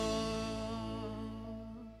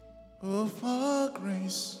Oh, for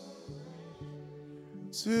grace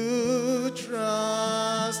to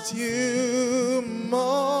trust you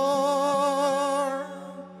more.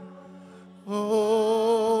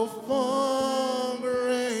 Oh, for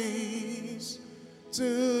grace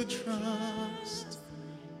to trust.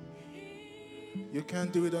 You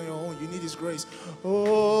can't do it on your own. You need His grace.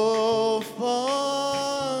 Oh,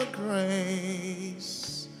 for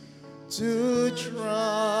grace to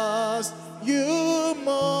trust you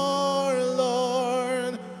more,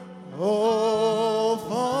 Lord. Oh,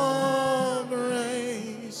 for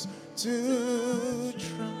grace to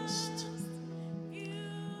trust.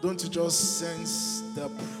 Don't you just sense the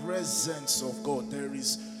presence of God? There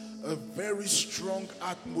is a very strong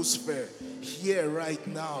atmosphere here right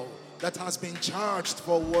now that has been charged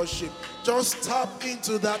for worship. Just tap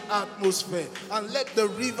into that atmosphere and let the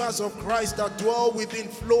rivers of Christ that dwell within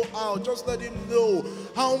flow out. Just let Him know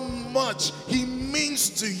how much He means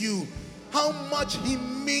to you. How much He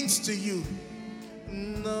means to you.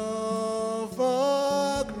 No,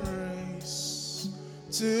 for grace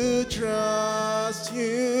to trust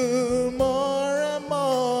you more and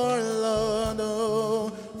more, Lord. Oh,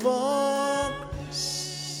 for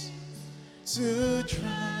grace to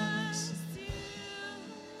trust.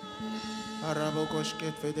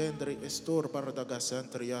 Arabokoshket fedendri estor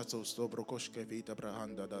bardagasantriato stobrokoshke vita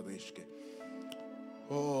brahanda davishke.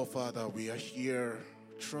 Oh, Father, we are here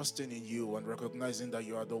trusting in you and recognizing that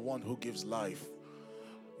you are the one who gives life.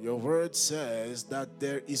 Your word says that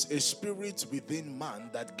there is a spirit within man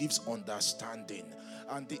that gives understanding,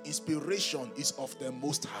 and the inspiration is of the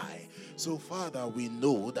Most High. So, Father, we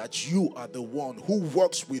know that you are the one who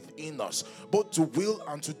works within us, both to will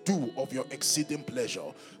and to do of your exceeding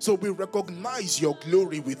pleasure. So we recognize your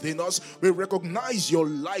glory within us. We recognize your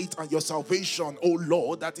light and your salvation, O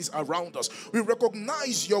Lord, that is around us. We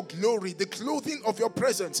recognize your glory, the clothing of your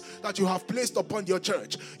presence that you have placed upon your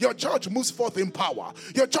church. Your church moves forth in power.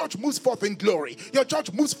 Your church moves forth in glory. Your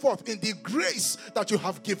church moves forth in the grace that you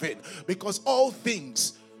have given, because all things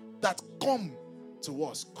that come to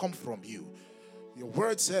us come from you. Your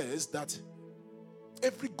word says that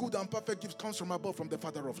every good and perfect gift comes from above, from the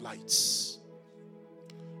Father of lights.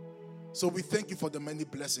 So we thank you for the many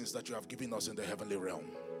blessings that you have given us in the heavenly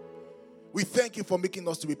realm. We thank you for making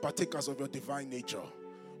us to be partakers of your divine nature.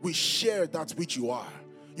 We share that which you are.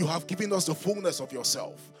 You have given us the fullness of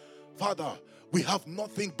yourself. Father, we have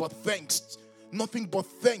nothing but thanks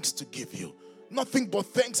to give you. Nothing but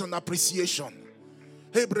thanks and appreciation.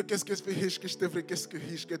 Oh,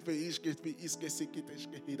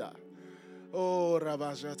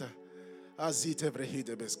 Rabajata.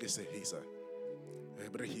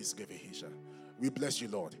 We bless you,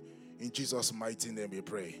 Lord. In Jesus' mighty name we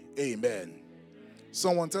pray. Amen.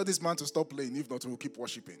 Someone tell this man to stop playing. If not, we'll keep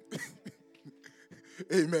worshiping.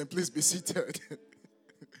 Amen. Please be seated.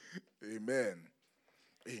 Amen.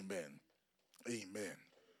 Amen. Amen.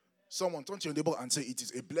 Someone turn to your neighbor and say, it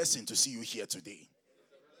is a blessing to see you here today.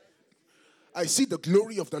 I see the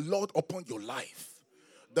glory of the Lord upon your life.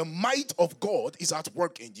 The might of God is at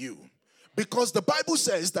work in you. Because the Bible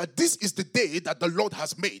says that this is the day that the Lord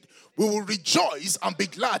has made. We will rejoice and be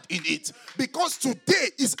glad in it. Because today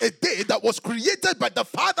is a day that was created by the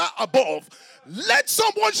Father above. Let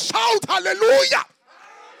someone shout hallelujah.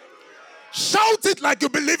 Shout it like you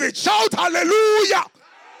believe it. Shout hallelujah.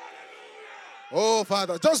 Oh,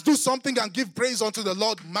 Father, just do something and give praise unto the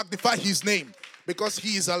Lord. Magnify His name because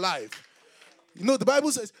He is alive. You know, the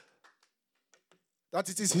Bible says that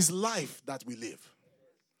it is His life that we live.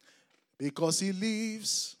 Because He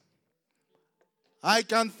lives, I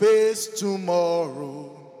can face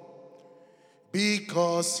tomorrow.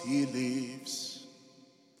 Because He lives,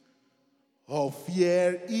 all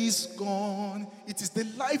fear is gone. It is the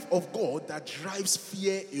life of God that drives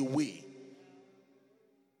fear away.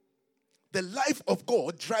 The life of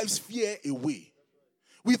God drives fear away.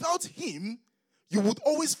 Without Him, you would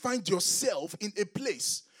always find yourself in a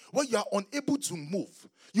place where you are unable to move.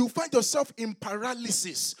 You find yourself in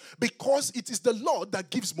paralysis because it is the Lord that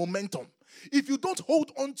gives momentum. If you don't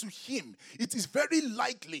hold on to Him, it is very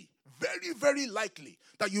likely, very, very likely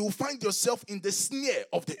that you will find yourself in the snare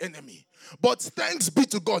of the enemy. But thanks be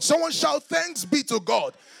to God. Someone shout, thanks be to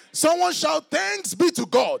God. Someone shout, thanks be to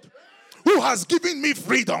God, who has given me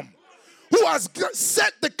freedom, who has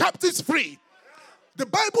set the captives free. The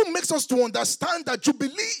Bible makes us to understand that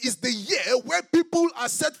Jubilee is the year where people are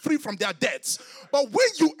set free from their debts. But when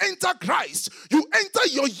you enter Christ, you enter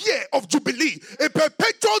your year of Jubilee, a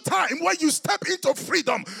perpetual time where you step into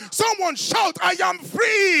freedom. Someone shout, I am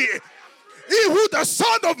free. He who the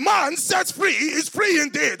Son of Man sets free is free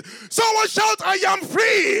indeed. Someone shout, I am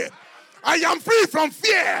free. I am free from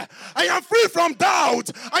fear. I am free from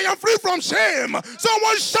doubt. I am free from shame.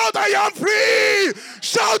 Someone shout, I am free.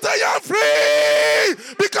 Shout, I am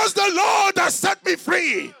free. Because the Lord has set me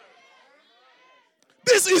free.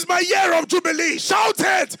 This is my year of Jubilee. Shout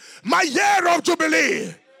it. My year of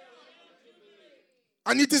Jubilee.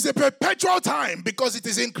 And it is a perpetual time because it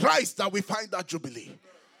is in Christ that we find that Jubilee.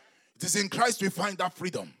 It is in Christ we find that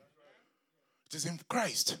freedom. It is in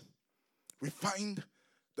Christ we find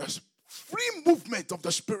the free movement of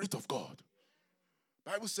the Spirit of God.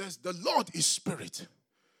 The Bible says the Lord is Spirit.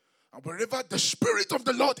 And wherever the Spirit of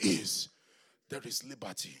the Lord is, there is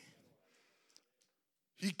liberty.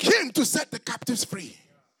 He came to set the captives free.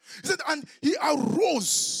 He said, and he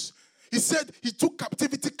arose. He said he took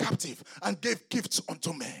captivity captive and gave gifts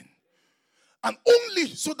unto men. And only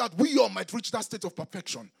so that we all might reach that state of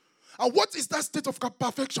perfection. And what is that state of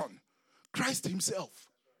perfection? Christ himself.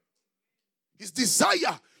 His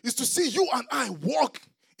desire is to see you and I walk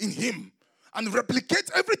in him and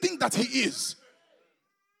replicate everything that he is.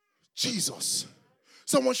 Jesus.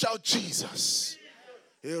 Someone shout Jesus.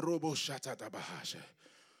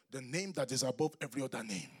 The name that is above every other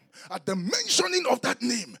name. At the mentioning of that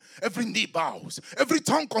name, every knee bows, every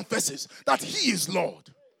tongue confesses that he is Lord.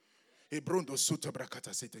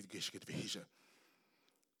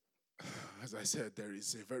 As I said, there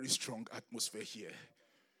is a very strong atmosphere here.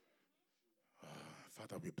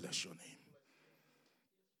 Father, we bless your name.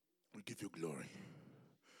 We give you glory.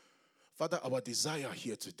 Father, our desire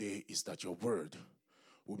here today is that your word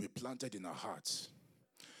will be planted in our hearts.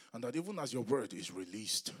 And that even as your word is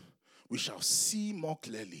released, we shall see more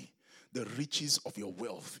clearly the riches of your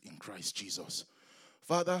wealth in Christ Jesus.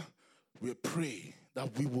 Father, we pray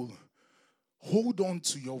that we will hold on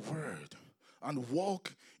to your word and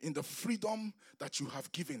walk in the freedom that you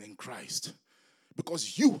have given in Christ.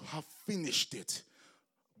 Because you have finished it,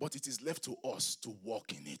 but it is left to us to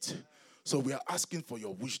walk in it. So we are asking for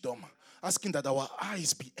your wisdom, asking that our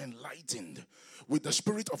eyes be enlightened with the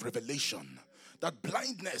spirit of revelation, that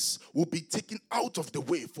blindness will be taken out of the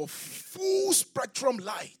way for full spectrum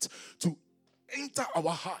light to enter our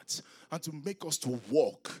hearts and to make us to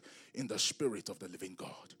walk in the spirit of the living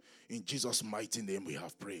God. In Jesus' mighty name we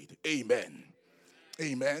have prayed. Amen.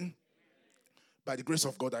 Amen. By the grace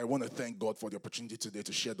of God, I want to thank God for the opportunity today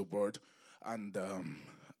to share the word. And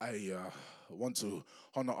I want to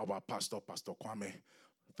honor our pastor, Pastor Kwame.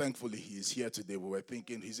 Thankfully, he is here today. We were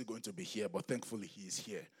thinking, is he going to be here? But thankfully, he is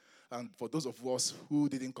here. And for those of us who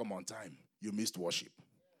didn't come on time, you missed worship.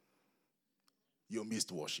 You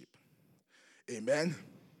missed worship. Amen.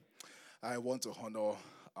 I want to honor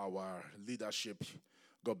our leadership.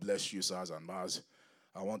 God bless you, sirs and mars.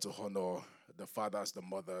 I want to honor the fathers, the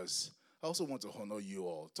mothers. I also want to honor you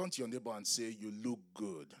all. Turn to your neighbor and say, you look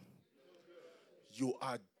good. You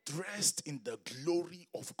are dressed in the glory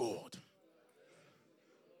of God.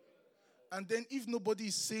 And then if nobody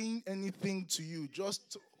is saying anything to you,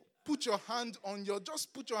 just put your hand on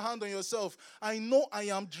yourself. I know I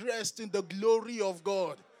am dressed in the glory of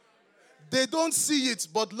God. They don't see it,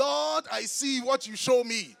 but Lord, I see what you show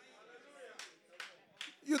me.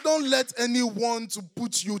 You don't let anyone to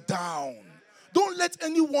put you down. Don't let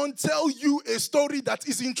anyone tell you a story that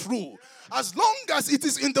isn't true. As long as it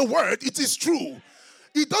is in the word, it is true.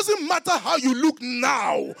 It doesn't matter how you look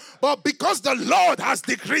now, but because the Lord has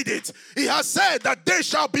decreed it, he has said that they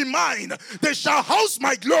shall be mine. They shall house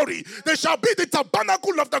my glory. They shall be the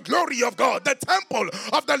tabernacle of the glory of God, the temple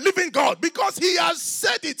of the living God. Because he has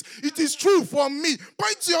said it, it is true for me.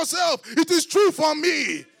 Point to yourself, it is true for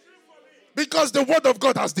me. Because the word of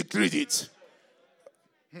God has decreed it.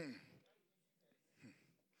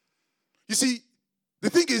 You see, the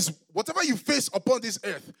thing is, whatever you face upon this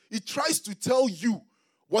earth, it tries to tell you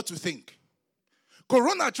what to think.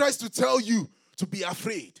 Corona tries to tell you to be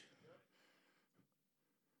afraid.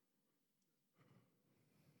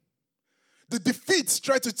 The defeats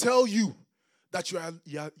try to tell you that you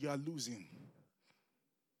are losing.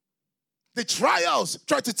 The trials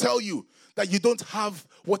try to tell you that you don't have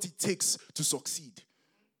what it takes to succeed.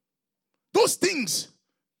 Those things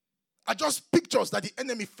are just pictures that the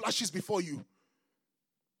enemy flashes before you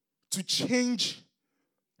to change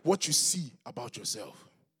what you see about yourself.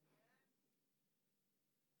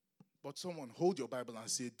 But someone hold your Bible and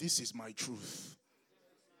say, this is my truth.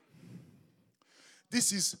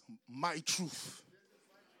 This is my truth.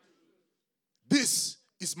 This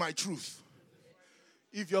is my truth.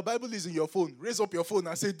 If your Bible is in your phone, raise up your phone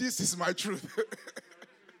and say, this is my truth.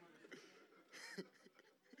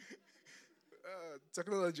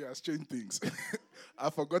 Technology has changed things.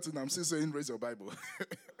 I've forgotten. I'm still saying raise your Bible.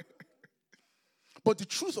 But the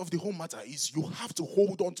truth of the whole matter is you have to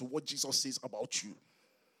hold on to what Jesus says about you.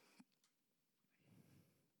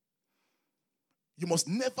 You must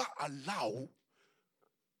never allow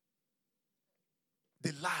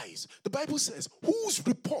the lies. The Bible says, whose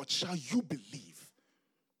report shall you believe?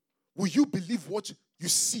 Will you believe what you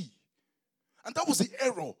see? And that was the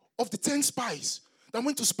error of the 10 spies that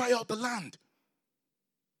went to spy out the land.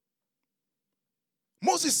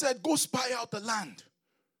 Moses said, go spy out the land.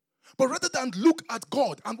 But rather than look at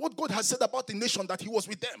God and what God has said about the nation that he was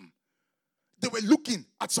with them, they were looking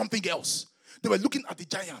at something else. They were looking at the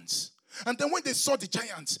giants. And then when they saw the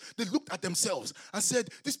giants, they looked at themselves and said,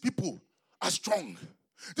 these people are strong.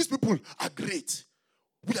 These people are great.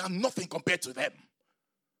 We are nothing compared to them.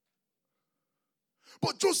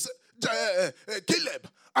 But Caleb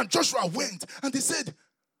and Joshua went and they said,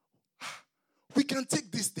 we can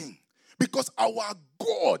take this thing because our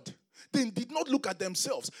God, they did not look at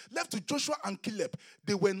themselves. Left to Joshua and Caleb,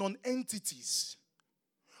 they were non-entities.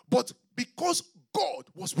 But because God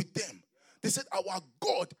was with them, they said, our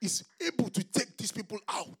God is able to take these people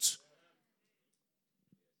out.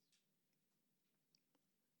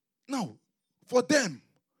 Now, for them,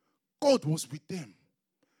 God was with them.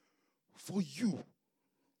 For you,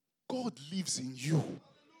 God lives in you.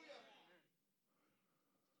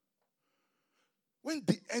 When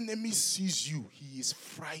the enemy sees you, he is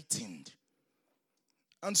frightened.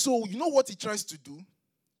 And so, you know what he tries to do?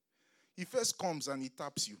 He first comes and he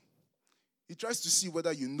taps you. He tries to see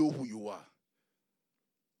whether you know who you are.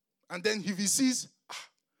 And then if he sees,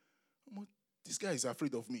 this guy is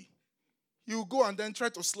afraid of me, he will go and then try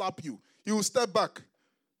to slap you. He will step back.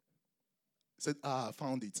 He said, I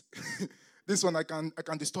found it. This one, I can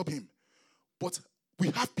disturb him. But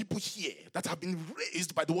we have people here that have been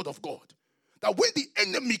raised by the word of God. That when the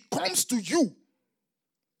enemy comes to you,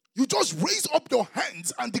 you just raise up your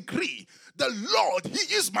hands and decree, the Lord,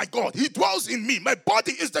 he is my God. He dwells in me. My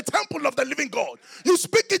body is the temple of the living God. You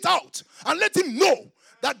speak it out and let him know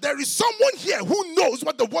that there is someone here who knows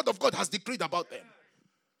what the word of God has decreed about them.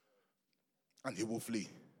 And he will flee.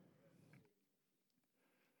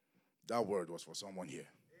 That word was for someone here.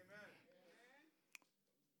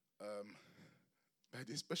 By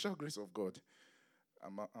the special grace of God,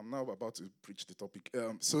 I'm now about to preach the topic.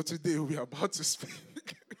 So today we are about to speak.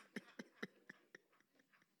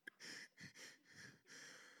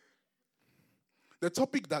 The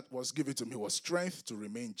topic that was given to me was strength to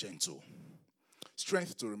remain gentle.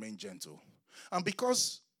 Strength to remain gentle. And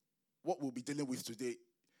because what we'll be dealing with today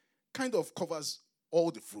kind of covers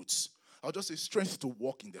all the fruits, I'll just say strength to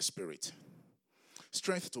walk in the Spirit.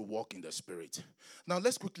 Strength to walk in the Spirit. Now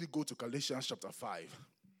let's quickly go to Galatians chapter 5.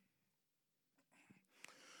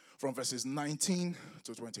 From verses 19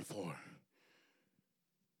 to 24.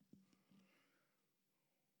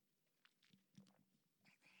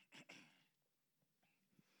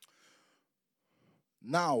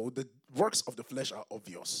 Now, the works of the flesh are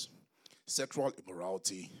obvious. Sexual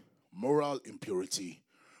immorality, moral impurity,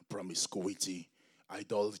 promiscuity,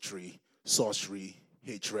 idolatry, sorcery,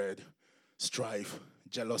 hatred, strife,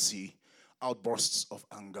 jealousy, outbursts of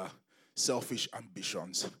anger, selfish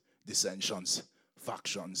ambitions, dissensions,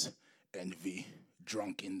 factions, envy,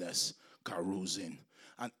 drunkenness, carousing,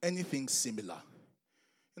 and anything similar.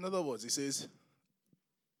 In other words, he says,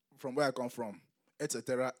 from where I come from,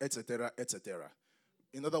 etc., etc., etc.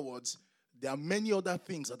 In other words, there are many other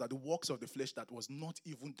things that are the works of the flesh that was not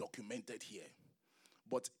even documented here.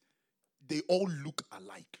 But they all look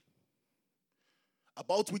alike.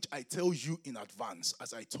 About which I tell you in advance,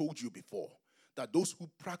 as I told you before, that those who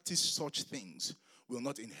practice such things will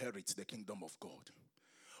not inherit the kingdom of God.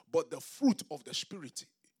 But the fruit of the Spirit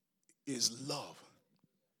is love.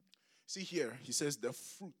 See here, he says the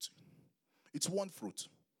fruit. It's one fruit.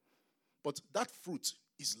 But that fruit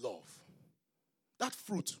is love. That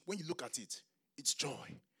fruit, when you look at it, it's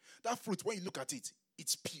joy. That fruit, when you look at it,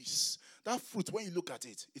 it's peace. That fruit, when you look at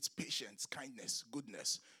it, it's patience, kindness,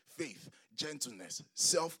 goodness, faith, gentleness,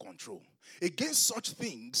 self-control. Against such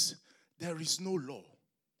things, there is no law.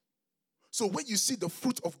 So when you see the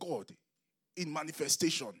fruit of God in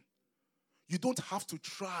manifestation, you don't have to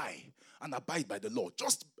try and abide by the law.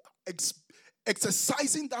 Just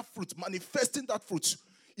exercising that fruit, manifesting that fruit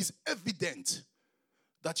is evident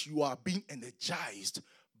that you are being energized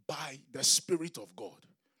by the Spirit of God.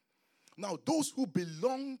 Now, those who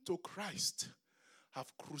belong to Christ have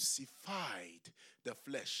crucified the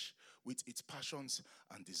flesh with its passions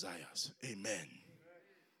and desires. Amen.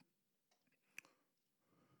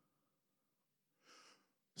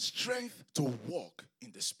 Strength to walk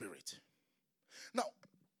in the Spirit. Now,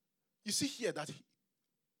 you see here that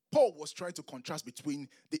Paul was trying to contrast between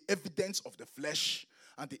the evidence of the flesh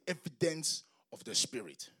and the evidence of the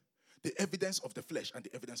spirit. The evidence of the flesh and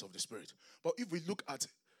the evidence of the spirit. But if we look at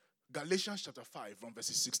Galatians chapter 5 from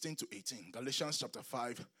verses 16 to 18. Galatians chapter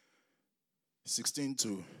 5, 16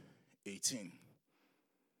 to 18.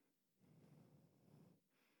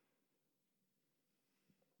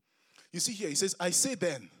 You see here, he says, I say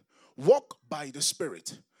then, walk by the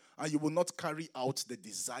Spirit, and you will not carry out the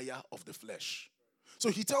desire of the flesh. So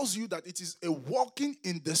he tells you that it is a walking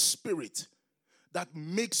in the Spirit that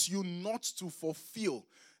makes you not to fulfill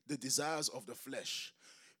the desires of the flesh.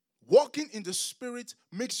 Walking in the Spirit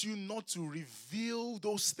makes you not to reveal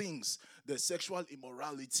those things, the sexual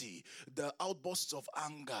immorality, the outbursts of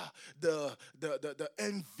anger, the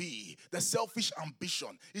envy, the selfish ambition.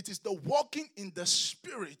 It is the walking in the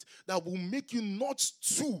Spirit that will make you not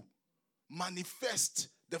to manifest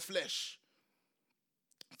the flesh.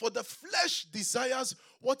 For the flesh desires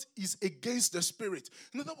what is against the spirit.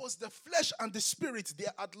 In other words, the flesh and the spirit, they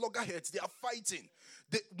are at loggerheads. They are fighting.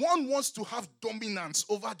 One wants to have dominance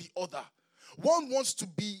over the other. One wants to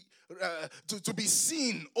be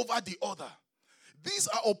seen over the other. These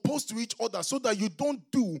are opposed to each other so that you don't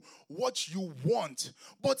do what you want.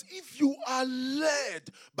 But if you are led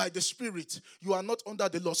by the Spirit, you are not under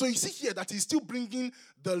the law. So you see here that he's still bringing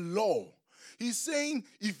the law. He's saying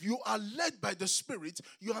if you are led by the Spirit,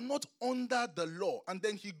 you are not under the law. And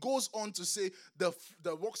then he goes on to say the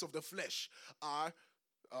works of the flesh are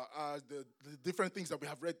the different things that we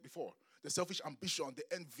have read before. The selfish ambition, the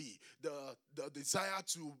envy, the desire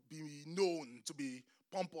to be known, to be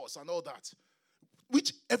pompous and all that.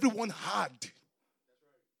 Which everyone had. That's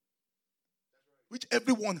right. Which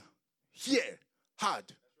everyone here had.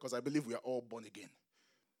 Because I believe we are all born again.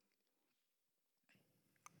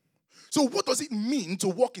 So what does it mean to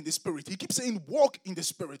walk in the Spirit? He keeps saying walk in the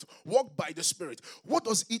Spirit. Walk by the Spirit. What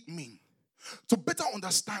does it mean? To better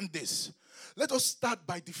understand this, let us start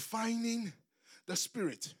by defining the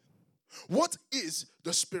Spirit. What is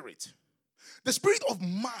the Spirit? The spirit of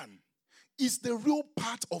man is the real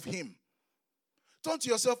part of him. Turn to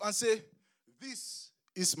yourself and say, this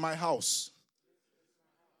is my house.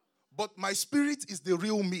 But my spirit is the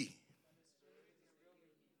real me.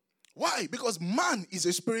 Why? Because man is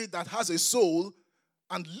a spirit that has a soul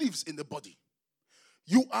and lives in the body.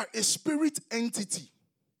 You are a spirit entity.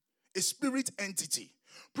 A spirit entity.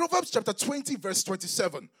 Proverbs chapter 20 verse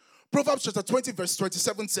 27. Proverbs chapter 20 verse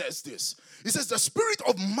 27 says this. It says, the spirit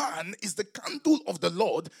of man is the candle of the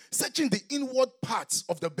Lord, searching the inward parts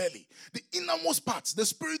of the belly. The innermost parts. The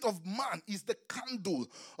spirit of man is the candle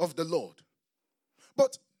of the Lord.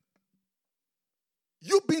 But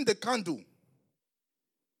you being the candle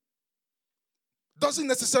doesn't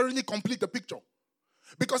necessarily complete the picture.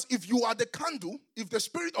 Because if you are the candle, if the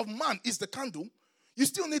spirit of man is the candle, you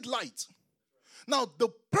still need light. Now, the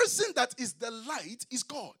person that is the light is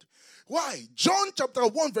God. Why? John chapter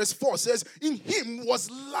 1 verse 4 says, in him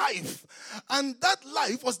was life, and that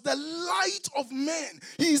life was the light of men.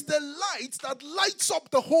 He is the light that lights up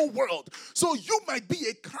the whole world. So you might be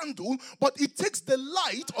a candle, but it takes the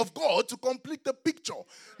light of God to complete the picture.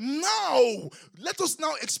 Now, let us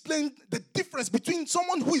now explain the difference between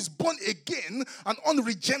someone who is born again and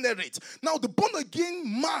unregenerate. Now, the born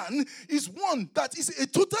again man is one that is a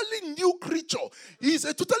totally new creature. He is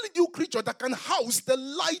a totally new creature that can house the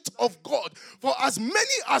light of God. For as many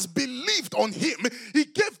as believed on him, he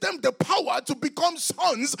gave them the power to become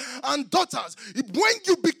sons and daughters. When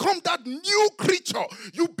you become that new creature,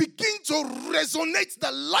 you begin to resonate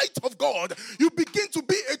the light of God. You begin to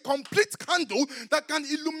be a complete candle that can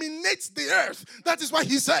illuminate the earth. That is why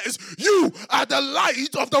he says, you are the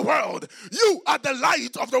light of the world. You are the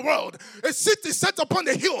light of the world. A city set upon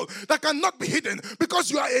a hill that cannot be hidden, because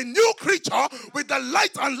you are a new creature with the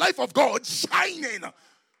light and life of God shining.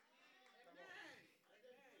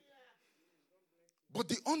 But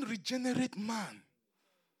the unregenerate man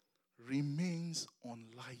remains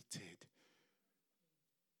unlighted.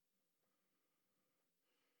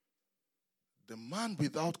 The man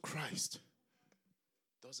without Christ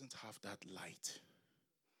doesn't have that light.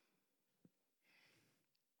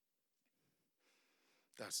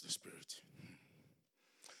 That's the spirit.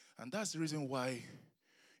 And that's the reason why,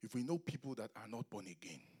 if we know people that are not born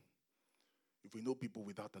again, if we know people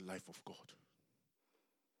without the life of God,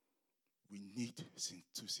 we need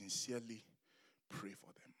to sincerely pray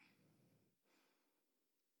for them.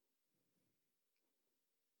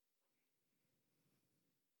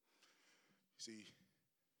 See,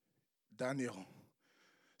 Daniel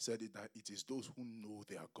said it, that it is those who know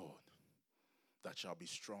their God that shall be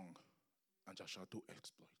strong and shall do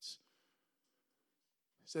exploits.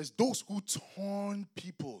 It says those who turn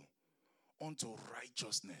people unto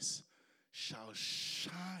righteousness shall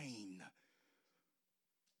shine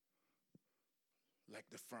like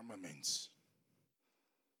the firmaments.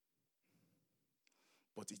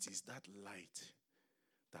 But it is that light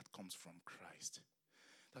that comes from Christ.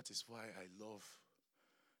 That is why I love.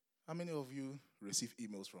 How many of you receive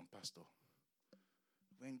emails from Pastor?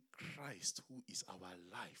 When Christ, who is our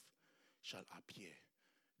life, shall appear,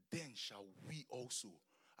 then shall we also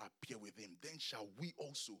appear with him. Then shall we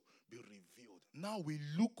also be revealed. Now we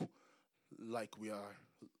look like we are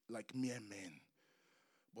like mere men.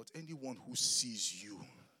 But anyone who sees you,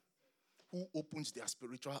 who opens their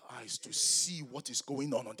spiritual eyes to see what is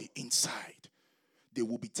going on the inside, they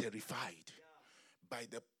will be terrified by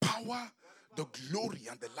the power, the glory,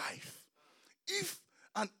 and the life. If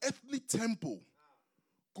an earthly temple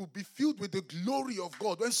could be filled with the glory of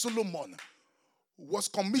God, when Solomon was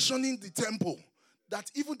commissioning the temple, that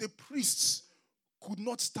even the priests could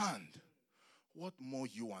not stand, what more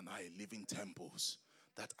you and I live in temples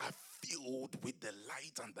that are filled with the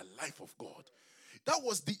light and the life of God? That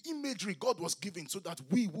was the imagery God was giving so that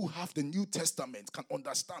we who have the New Testament can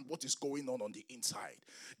understand what is going on the inside.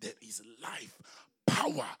 There is life,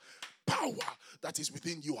 power that is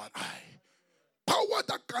within you and I. Power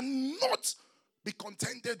that cannot be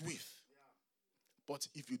contended with. But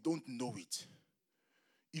if you don't know it,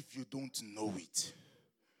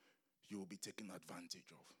 you will be taken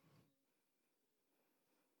advantage of.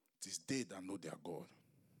 It is they that know their God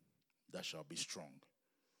that shall be strong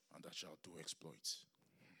and that shall do exploits.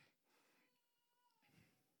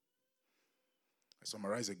 I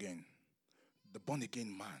summarize again. The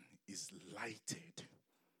born-again man is lighted.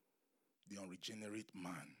 The unregenerate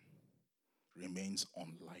man remains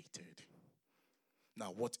unlighted.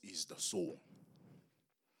 Now, what is the soul?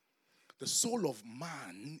 The soul of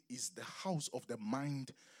man is the house of the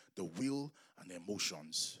mind, the will, and the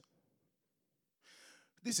emotions.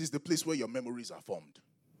 This is the place where your memories are formed.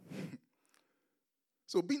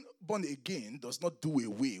 So being born again does not do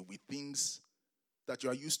away with things that you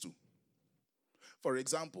are used to. For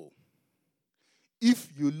example, if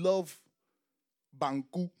you love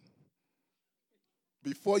Banku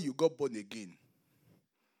before you got born again,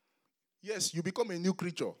 yes, you become a new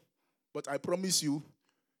creature. But I promise you,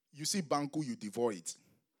 you see Banku, you devour it.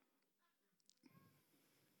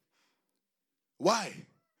 Why?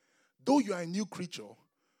 Though you are a new creature,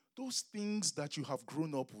 those things that you have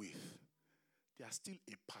grown up with, they are still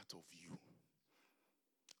a part of you.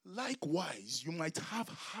 Likewise, you might have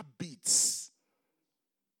habits,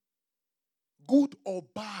 good or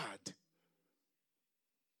bad,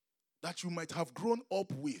 that you might have grown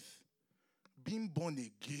up with. Being born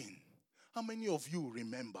again. How many of you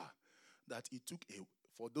remember that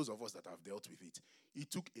for those of us that have dealt with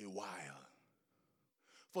it took a while.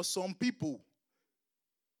 For some people,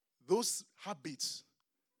 those habits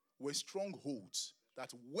were strongholds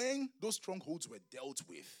that when those strongholds were dealt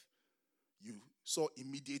with, you saw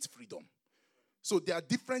immediate freedom. So there are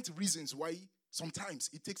different reasons why sometimes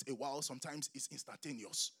it takes a while, sometimes it's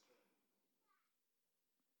instantaneous.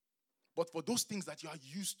 But for those things that you are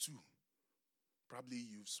used to, probably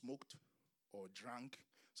you've smoked or drank,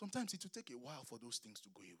 sometimes it will take a while for those things to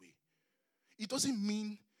go away. It doesn't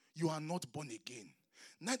mean you are not born again.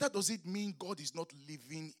 Neither does it mean God is not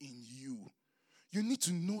living in you. You need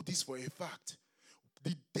to know this for a fact.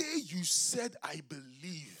 The day you said, I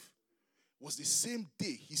believe, was the same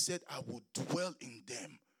day he said, I will dwell in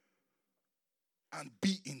them and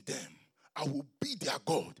be in them. I will be their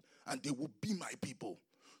God and they will be my people.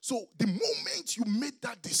 So the moment you made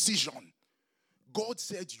that decision, God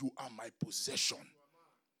said, you are my possession.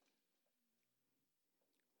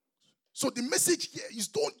 So the message here is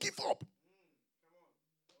don't give up.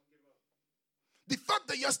 The fact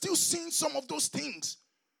that you are still seeing some of those things,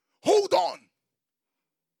 hold on.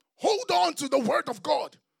 Hold on to the word of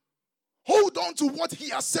God. Hold on to what he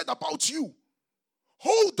has said about you.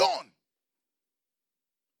 Hold on.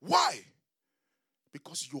 Why?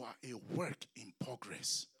 Because you are a work in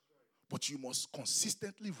progress. But you must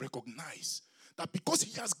consistently recognize that because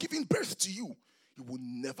he has given birth to you, he will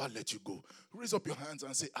never let you go. Raise up your hands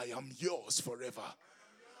and say, I am yours forever.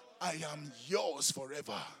 I am yours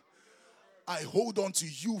forever. I hold on to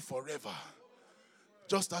you forever.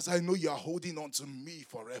 Just as I know you are holding on to me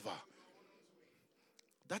forever.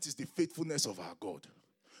 That is the faithfulness of our God.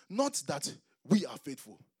 Not that we are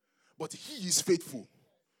faithful, but he is faithful.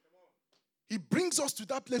 He brings us to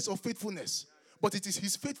that place of faithfulness. But it is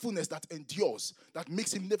his faithfulness that endures, that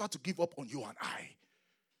makes him never to give up on you and I.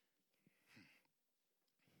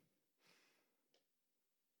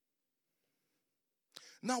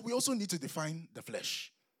 Now we also need to define the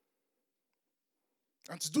flesh.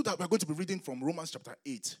 And to do that, we're going to be reading from Romans chapter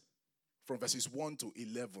 8, from verses 1 to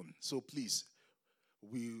 11. So please,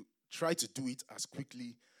 we'll try to do it as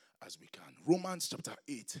quickly as we can. Romans chapter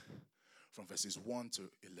 8, from verses 1 to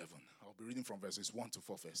 11. I'll be reading from verses 1 to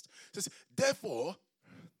 4 first. It says, therefore,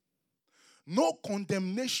 no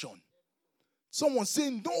condemnation. Someone say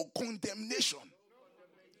no condemnation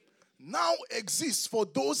now exists for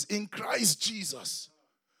those in Christ Jesus.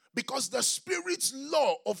 Because the Spirit's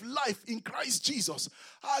law of life in Christ Jesus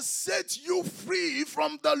has set you free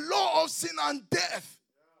from the law of sin and death.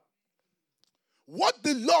 What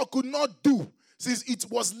the law could not do, since it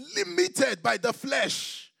was limited by the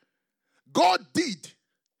flesh, God did.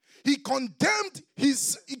 He condemned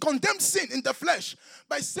sin in the flesh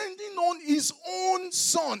by sending on his own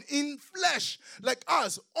Son in flesh, like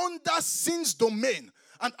us, under sin's domain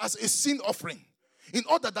and as a sin offering, in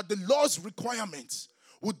order that the law's requirements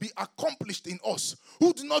would be accomplished in us,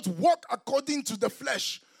 who do not walk according to the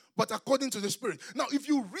flesh, but according to the Spirit. Now, if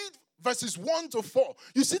you read verses 1 to 4,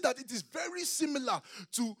 you see that it is very similar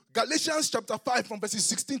to Galatians chapter 5 from verses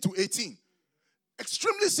 16 to 18.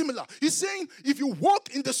 Extremely similar. He's saying, if you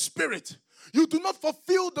walk in the Spirit, you do not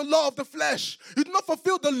fulfill the law of the flesh. You do not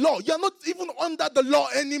fulfill the law. You are not even under the law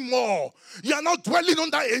anymore. You are not dwelling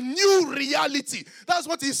under a new reality. That's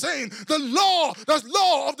what he's saying. The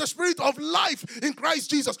law of the Spirit of life in Christ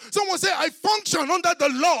Jesus. Someone say, I function under the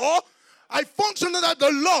law. I function under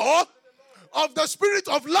the law of the Spirit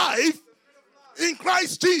of life in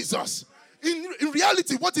Christ Jesus. In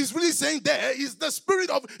reality, what he's really saying there is the spirit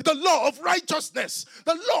of the law of righteousness.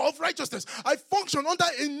 The law of righteousness. I function under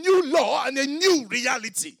a new law and a new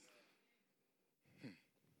reality.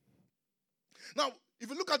 Now, if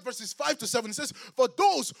you look at verses 5 to 7, it says, for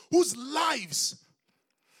those whose lives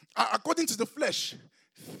are according to the flesh,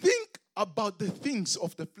 think about the things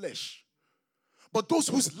of the flesh. But those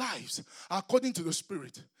whose lives are according to the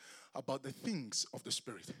Spirit, about the things of the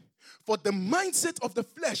Spirit. For the mindset of the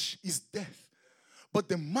flesh is death, but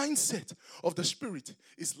the mindset of the Spirit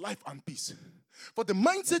is life and peace. For the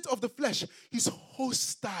mindset of the flesh is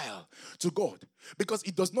hostile to God, because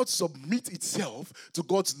it does not submit itself to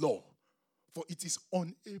God's law, for it is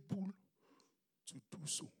unable to do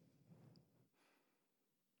so.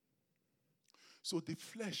 So the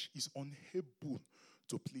flesh is unable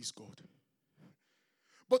to please God.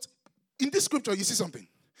 But in this scripture, you see something.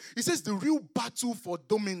 It says the real battle for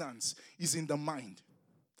dominance is in the mind.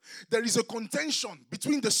 There is a contention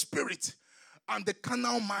between the spirit and the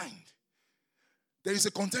carnal mind. There is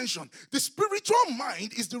a contention. The spiritual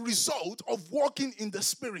mind is the result of walking in the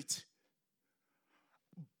Spirit.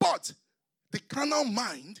 But the carnal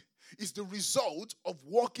mind is the result of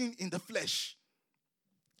walking in the flesh.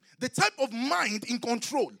 The type of mind in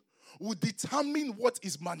control will determine what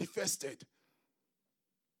is manifested.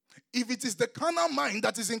 If it is the carnal mind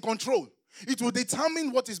that is in control, it will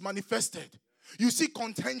determine what is manifested. You see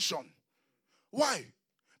contention. Why?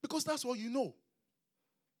 Because that's what you know.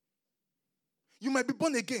 You might be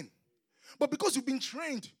born again, but because you've been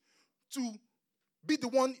trained to be the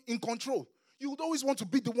one in control, you would always want to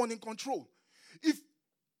be the one in control. If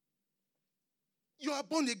you are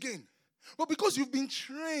born again, but because you've been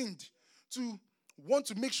trained to want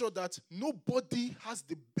to make sure that nobody has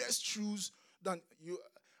the best shoes than you.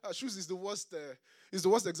 Shoes is the worst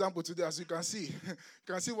example today, as you can see. You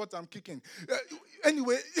can see what I'm kicking.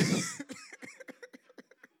 Anyway,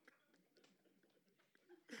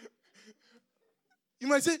 you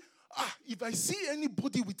might say, if I see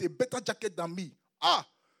anybody with a better jacket than me,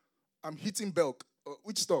 I'm hitting Belk.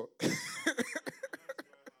 Which store?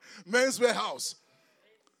 Men's Warehouse.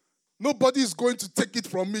 Nobody is going to take it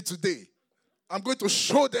from me today. I'm going to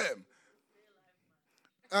show them.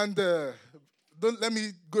 And don't let me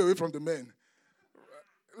go away from the men.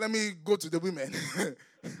 Let me go to the women.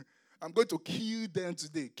 I'm going to kill them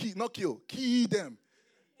today. Kill them.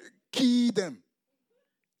 Kill them.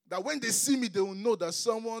 That when they see me, they will know that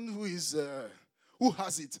someone who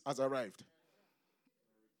has it has arrived.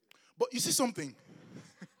 But you see something.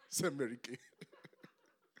 Say Mary Kay.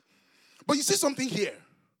 But you see something here.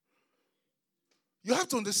 You have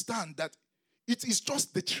to understand that it is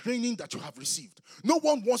just the training that you have received. No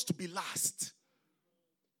one wants to be last.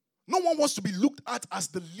 No one wants to be looked at as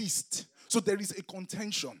the least. So there is a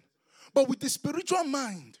contention. But with the spiritual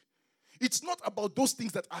mind, it's not about those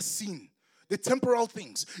things that are seen, the temporal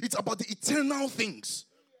things. It's about the eternal things.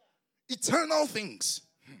 Eternal things.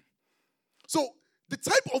 So the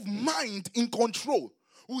type of mind in control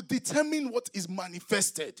will determine what is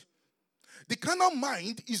manifested. The carnal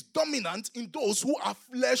mind is dominant in those who are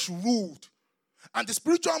flesh-ruled. And the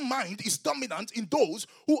spiritual mind is dominant in those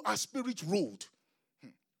who are spirit-ruled.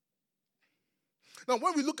 Now,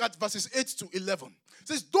 when we look at verses 8 to 11, it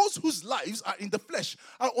says, those whose lives are in the flesh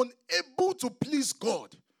are unable to please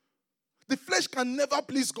God. The flesh can never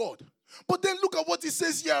please God. But then look at what it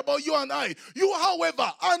says here about you and I. You,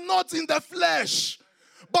 however, are not in the flesh,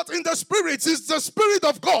 but in the Spirit. Since the Spirit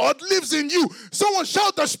of God lives in you. Someone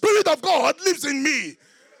shout, the Spirit of God lives in me.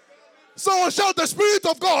 Someone shout, the Spirit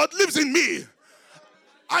of God lives in me.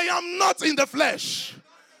 I am not in the flesh.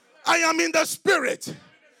 I am in the Spirit.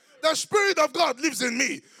 The Spirit of God lives in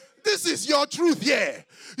me. This is your truth here.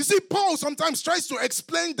 You see, Paul sometimes tries to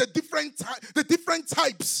explain the different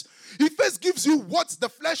types. He first gives you what the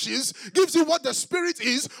flesh is, gives you what the Spirit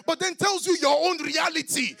is, but then tells you your own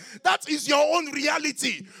reality. That is your own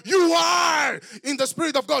reality. You are in the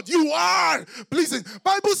Spirit of God. You are pleasing.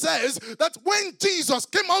 Bible says that when Jesus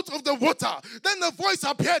came out of the water, then a voice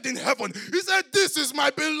appeared in heaven. He said, this is my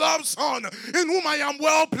beloved Son, in whom I am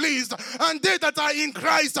well pleased, and they that are in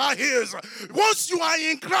Christ are his. Once you are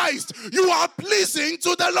in Christ, you are pleasing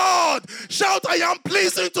to the Lord. Shout, I am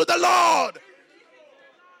pleasing to the Lord.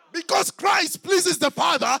 Because Christ pleases the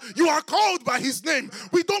Father, you are called by his name.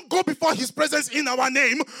 We don't go before his presence in our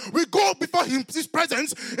name. We go before his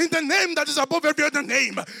presence in the name that is above every other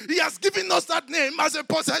name. He has given us that name as a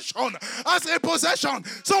possession. As a possession.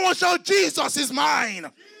 Someone shout, Jesus is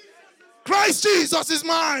mine. Christ Jesus is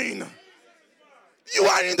mine. You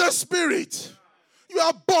are in the Spirit. You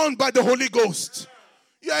are born by the Holy Ghost.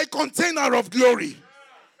 You are a container of glory.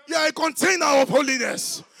 You are a container of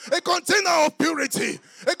holiness. A container of purity.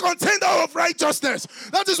 A container of righteousness.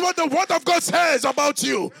 That is what the Word of God says about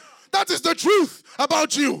you. That is the truth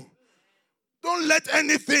about you. Don't let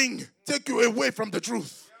anything take you away from the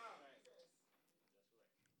truth.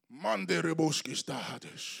 But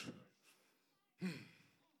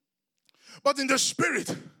in the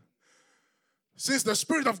Spirit, since the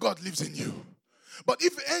Spirit of God lives in you. But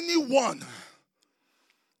if anyone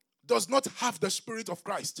does not have the Spirit of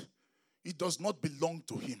Christ, it does not belong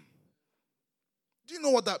to him. Do you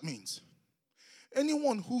know what that means?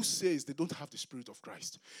 Anyone who says they don't have the Spirit of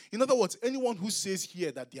Christ, in other words, anyone who says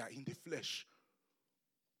here that they are in the flesh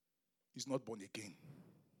is not born again.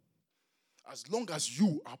 As long as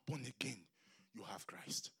you are born again, you have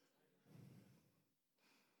Christ.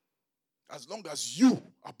 As long as you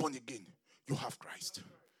are born again, you have Christ.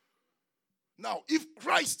 Now, if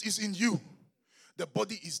Christ is in you, the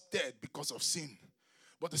body is dead because of sin,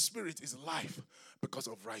 but the Spirit is alive because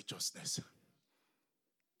of righteousness.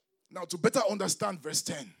 Now, to better understand verse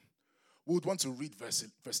 10, we would want to read verse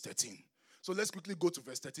 13. So let's quickly go to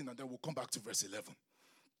verse 13 and then we'll come back to verse 11.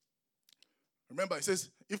 Remember, it says,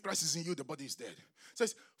 if Christ is in you, the body is dead. It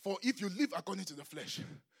says, for if you live according to the flesh, it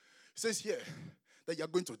says here that you're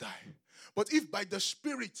going to die. But if by the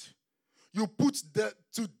Spirit you put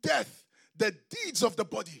to death the deeds of the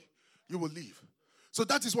body, you will live. So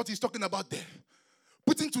that is what he's talking about there.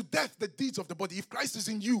 Putting to death the deeds of the body. If Christ is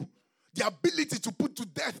in you, the ability to put to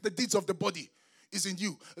death the deeds of the body is in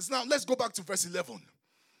you. So now let's go back to verse 11.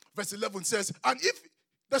 Verse 11 says, and if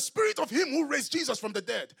the Spirit of him who raised Jesus from the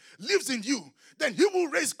dead lives in you, then he who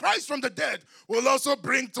raised Christ from the dead will also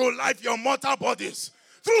bring to life your mortal bodies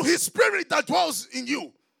through his Spirit that dwells in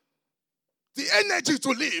you. The energy to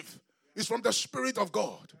live is from the Spirit of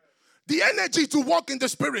God. The energy to walk in the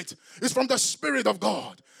Spirit is from the Spirit of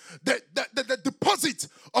God. The deposit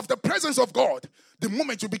of the presence of God the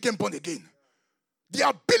moment you became born again. The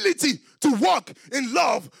ability to walk in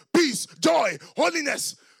love, peace, joy,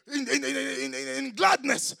 holiness, in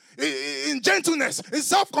gladness, in gentleness, in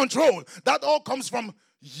self-control. That all comes from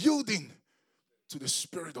yielding to the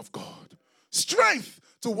Spirit of God. Strength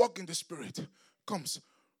to walk in the Spirit comes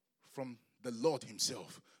from the Lord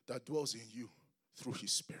himself that dwells in you through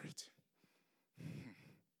his Spirit.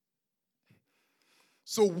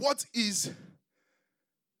 So what is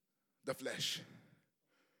the flesh?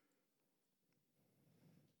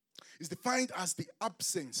 It's defined as the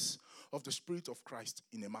absence of the Spirit of Christ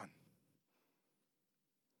in a man.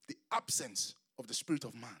 The absence of the Spirit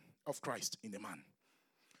of Christ in a man.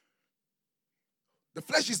 The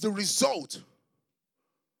flesh is the result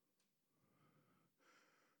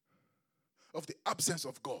of the absence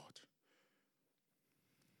of God.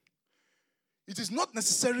 It is not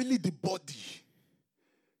necessarily the body,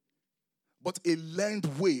 but a learned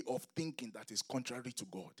way of thinking that is contrary to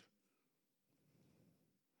God.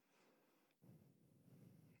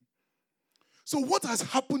 So what has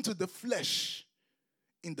happened to the flesh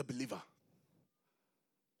in the believer?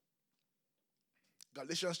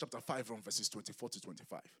 Galatians chapter 5 from verses 24 to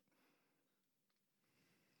 25.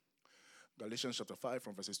 Galatians chapter 5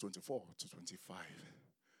 from verses 24 to 25.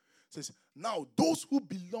 It says, now those who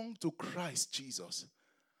belong to Christ Jesus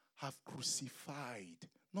have crucified,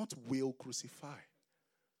 not will crucify.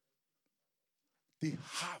 They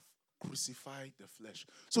have crucified the flesh.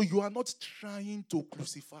 So you are not trying to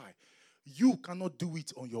crucify. You cannot do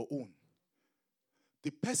it on your own.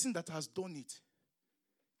 The person that has done it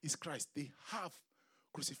is Christ. They have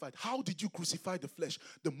crucified. How did you crucify the flesh?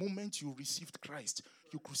 The moment you received Christ,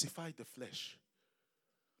 you crucified the flesh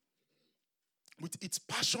with its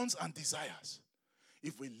passions and desires.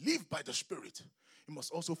 If we live by the Spirit, we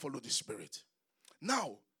must also follow the Spirit.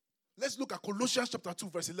 Now, let's look at Colossians chapter 2,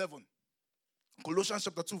 verse 11. Colossians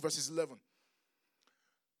chapter 2, verses 11.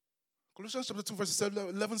 Colossians chapter 2, verse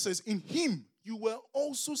 11 says, in him you were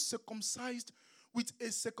also circumcised with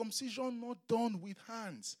a circumcision not done with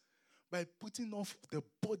hands, by putting off the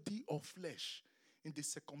body of flesh in the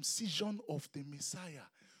circumcision of the Messiah.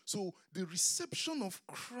 So the reception of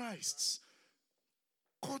Christ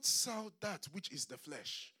cuts out that which is the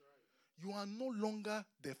flesh. You are no longer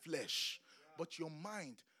the flesh, but your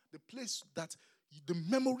mind, the place that the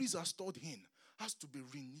memories are stored in, has to be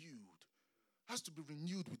renewed. Has to be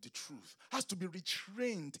renewed with the truth. Has to be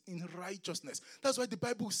retrained in righteousness. That's why the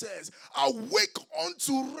Bible says, awake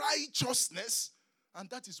unto righteousness. And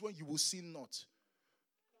that is when you will sin not.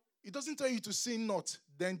 It doesn't tell you to sin not,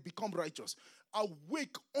 then become righteous.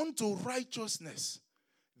 Awake unto righteousness,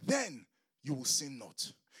 then you will sin not.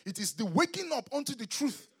 It is the waking up unto the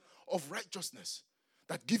truth of righteousness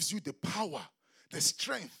that gives you the power, the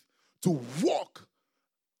strength to walk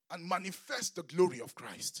and manifest the glory of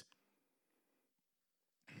Christ.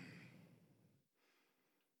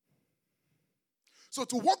 So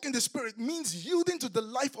to walk in the Spirit means yielding to the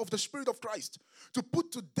life of the Spirit of Christ, to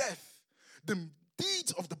put to death the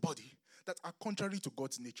deeds of the body that are contrary to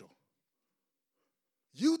God's nature.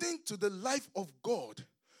 Yielding to the life of God,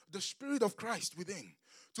 the Spirit of Christ within,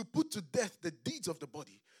 to put to death the deeds of the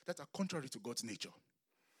body that are contrary to God's nature.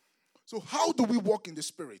 So how do we walk in the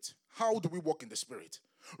Spirit? How do we walk in the Spirit?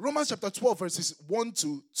 Romans chapter 12 verses 1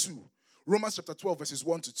 to 2. Romans chapter 12 verses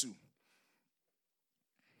 1 to 2.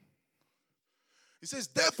 It says,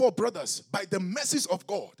 therefore, brothers, by the mercies of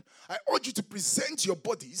God, I urge you to present your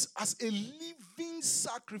bodies as a living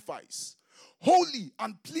sacrifice, holy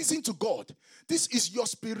and pleasing to God. This is your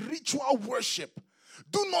spiritual worship.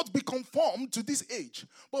 Do not be conformed to this age,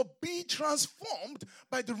 but be transformed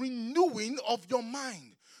by the renewing of your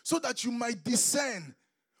mind, so that you might discern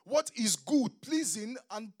what is good, pleasing,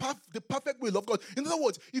 and the perfect will of God. In other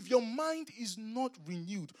words, if your mind is not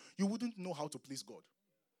renewed, you wouldn't know how to please God.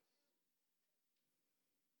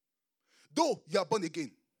 Though you are born again.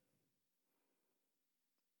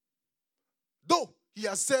 Though he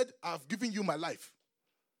has said, I have given you my life.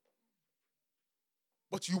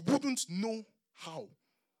 But you wouldn't know how.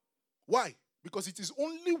 Why? Because it is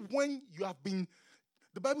only when you have been,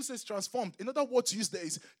 the Bible says transformed. Another word to use there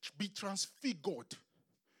is be transfigured.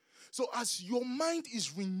 So as your mind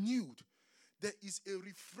is renewed, there is a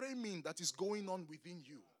reframing that is going on within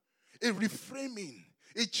you. A reframing,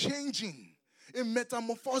 a changing, a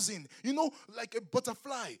metamorphosing. You know, like a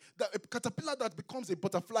butterfly, a caterpillar that becomes a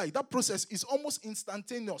butterfly. That process is almost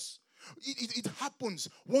instantaneous. It happens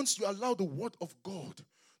once you allow the word of God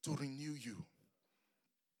to renew you.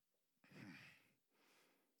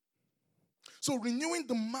 So renewing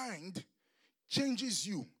the mind changes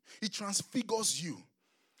you. It transfigures you.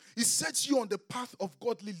 It sets you on the path of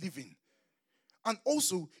godly living. And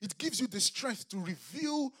also, it gives you the strength to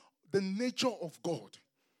reveal the nature of God.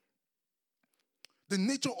 The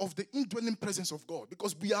nature of the indwelling presence of God.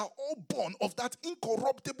 Because we are all born of that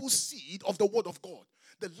incorruptible seed of the word of God.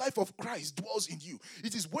 The life of Christ dwells in you.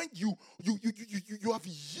 It is when you have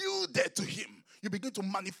yielded to him, you begin to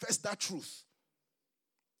manifest that truth.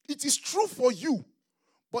 It is true for you,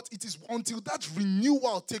 but it is until that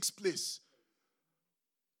renewal takes place.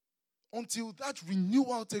 Until that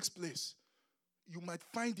renewal takes place, you might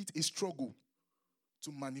find it a struggle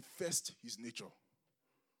to manifest his nature.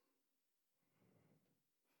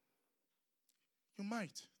 You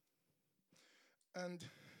might. And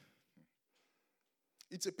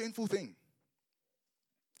it's a painful thing.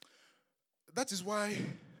 That is why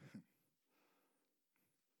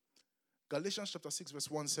Galatians chapter 6 verse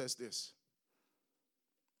 1 says this.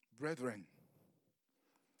 Brethren,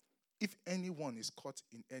 if anyone is caught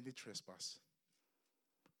in any trespass,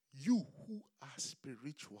 you who are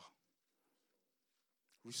spiritual,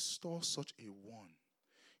 restore such a one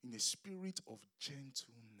in a spirit of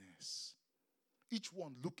gentleness. Each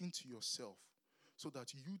one looking to yourself so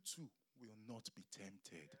that you too will not be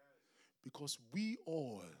tempted. Because we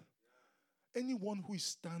all, Anyone who is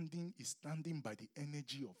standing by the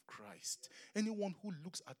energy of Christ. Anyone who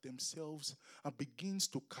looks at themselves and begins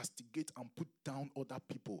to castigate and put down other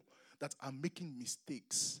people that are making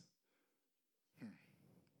mistakes.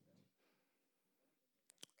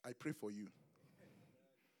 I pray for you.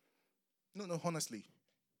 No, honestly.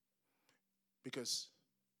 Because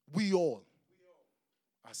we all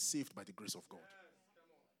are saved by the grace of God.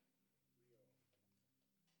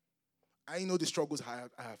 I know the struggles I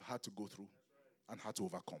have had to go through and had to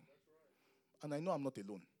overcome. And I know I'm not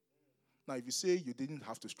alone. Now, if you say you didn't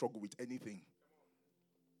have to struggle with anything,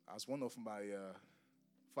 as one of my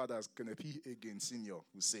fathers, Kenneth P. Again, Sr.,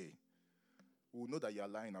 will say, we'll know that you're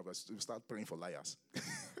lying, we'll start praying for liars.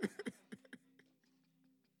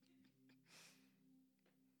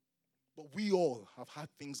 But we all have had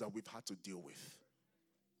things that we've had to deal with.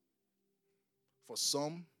 For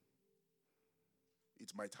some,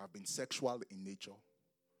 it might have been sexual in nature.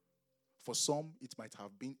 For some, it might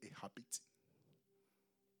have been a habit.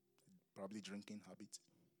 Probably drinking habit.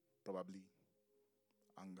 Probably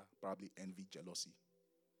anger. Probably envy, jealousy.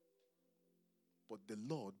 But the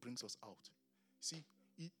Lord brings us out. See,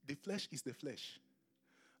 the flesh is the flesh.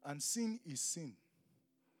 And sin is sin.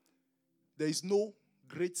 There is no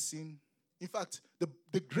great sin. In fact,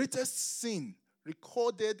 the greatest sin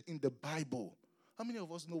recorded in the Bible, how many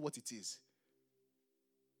of us know what it is?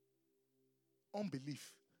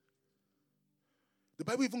 Unbelief. The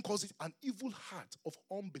Bible even calls it an evil heart of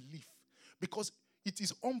unbelief, because it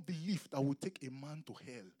is unbelief that will take a man to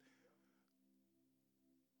hell.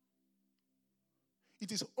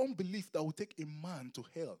 It is unbelief that will take a man to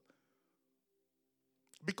hell.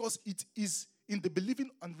 Because it is in the believing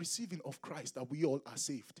and receiving of Christ that we all are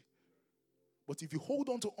saved. But if you hold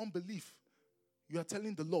on to unbelief, you are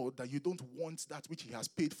telling the Lord that you don't want that which he has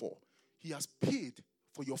paid for. He has paid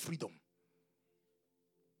for your freedom.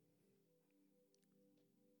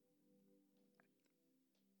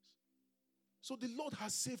 So the Lord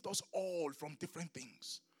has saved us all from different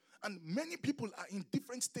things. And many people are in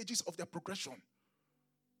different stages of their progression.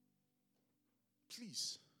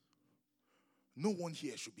 Please, no one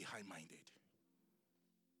here should be high-minded.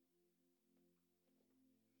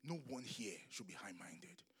 No one here should be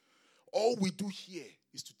high-minded. All we do here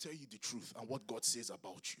is to tell you the truth and what God says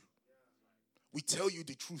about you. We tell you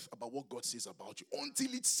the truth about what God says about you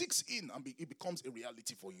until it sinks in and it becomes a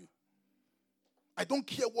reality for you. I don't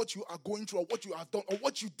care what you are going through or what you have done or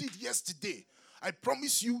what you did yesterday. I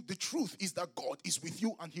promise you the truth is that God is with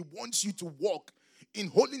you and he wants you to walk in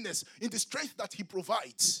holiness, in the strength that he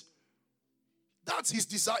provides. That's his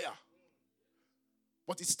desire.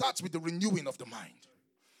 But it starts with the renewing of the mind.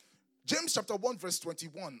 James chapter 1 verse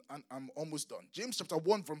 21, and I'm almost done. James chapter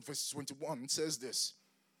 1 from verse 21 says this.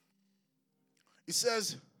 It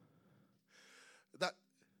says that,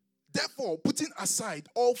 therefore, putting aside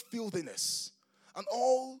all filthiness and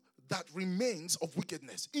all that remains of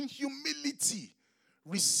wickedness, in humility,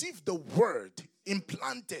 receive the word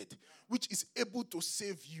implanted, which is able to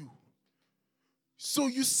save you. So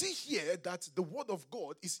you see here that the word of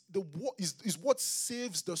God is what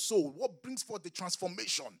saves the soul, what brings forth the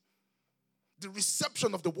transformation. The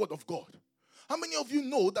reception of the word of God. How many of you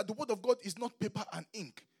know that the word of God is not paper and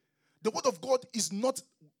ink? The word of God is not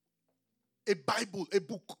a Bible, a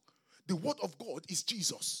book. The word of God is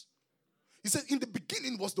Jesus. He said, in the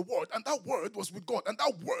beginning was the word, and that word was with God, and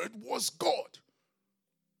that word was God.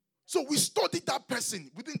 So we study that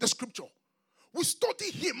person within the scripture. We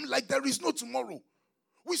study him like there is no tomorrow.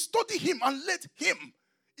 We study him and let him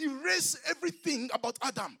erase everything about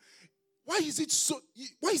Adam. Why is it so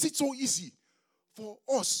easy for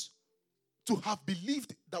us to have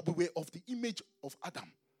believed that we were of the image of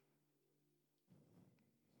Adam?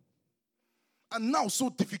 And now so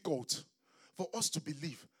difficult for us to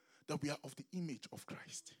believe that we are of the image of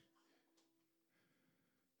Christ.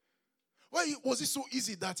 Why was it so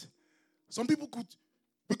easy that some people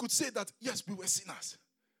we could say that, yes, we were sinners?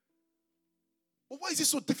 But why is it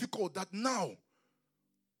so difficult that now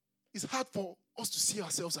it's hard for us to see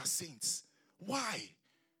ourselves as saints? Why?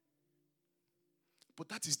 But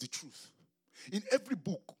that is the truth. In every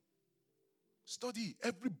book, study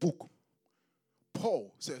every book,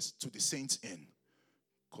 Paul says to the saints in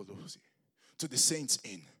Colossae, to the saints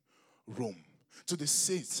in Rome, to the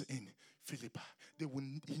saints in Philippi,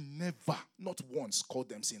 he never, not once, called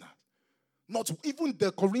them sinners. Not even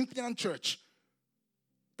the Corinthian church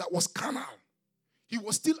that was carnal. He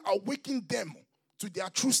was still awakening them to their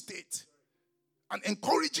true state and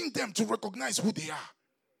encouraging them to recognize who they are.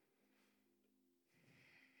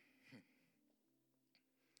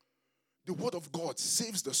 The word of God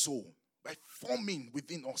saves the soul by forming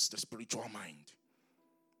within us the spiritual mind.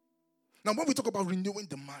 Now, when we talk about renewing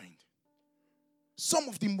the mind, some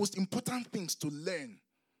of the most important things to learn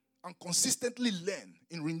and consistently learn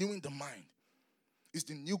in renewing the mind is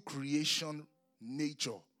the new creation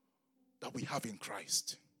nature that we have in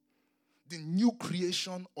Christ. The new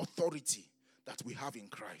creation authority that we have in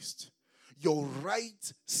Christ. Your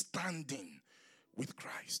right standing with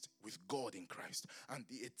Christ, with God in Christ, and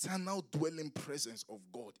the eternal dwelling presence of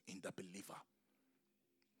God in the believer.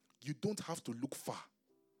 You don't have to look far.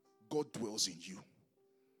 God dwells in you.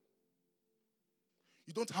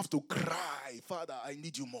 You don't have to cry, Father, I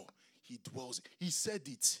need you more. He dwells. He said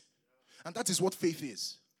it. And that is what faith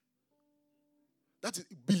is. That is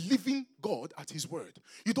believing God at his word.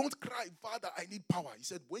 You don't cry, Father, I need power. He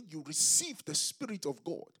said, when you receive the Spirit of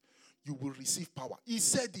God, you will receive power. He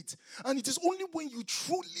said it. And it is only when you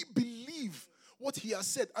truly believe what he has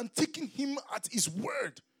said and taking him at his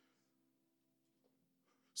word.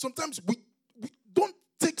 Sometimes we don't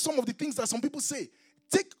take some of the things that some people say.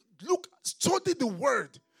 Look, study the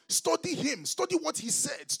word. Study him. Study what he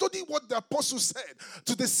said. Study what the apostle said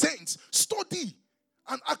to the saints. Study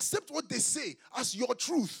and accept what they say as your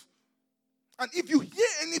truth. And if you hear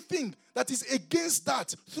anything that is against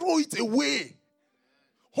that, throw it away.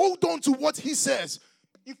 Hold on to what he says.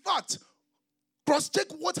 In fact,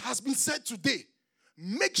 cross-check what has been said today.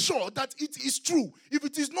 Make sure that it is true. If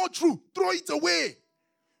it is not true, throw it away.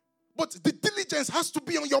 But the diligence has to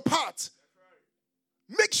be on your part.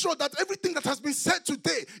 Make sure that everything that has been said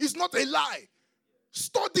today is not a lie.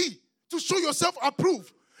 Study to show yourself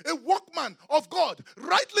approved. A workman of God,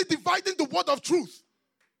 rightly dividing the word of truth.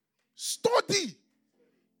 Study.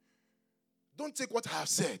 Don't take what I have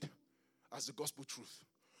said as the gospel truth.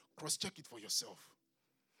 Cross-check it for yourself.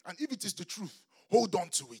 And if it is the truth, hold on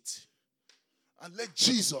to it. And let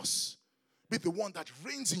Jesus be the one that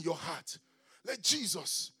reigns in your heart. Let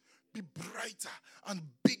Jesus be brighter and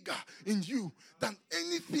bigger in you than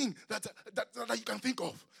anything that you can think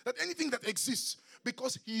of. That anything that exists.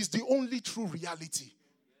 Because he is the only true reality.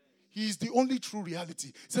 He is the only true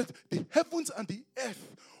reality. He said, the heavens and the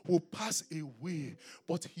earth will pass away,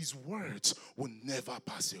 but his words will never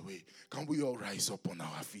pass away. Can we all rise up on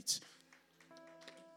our feet?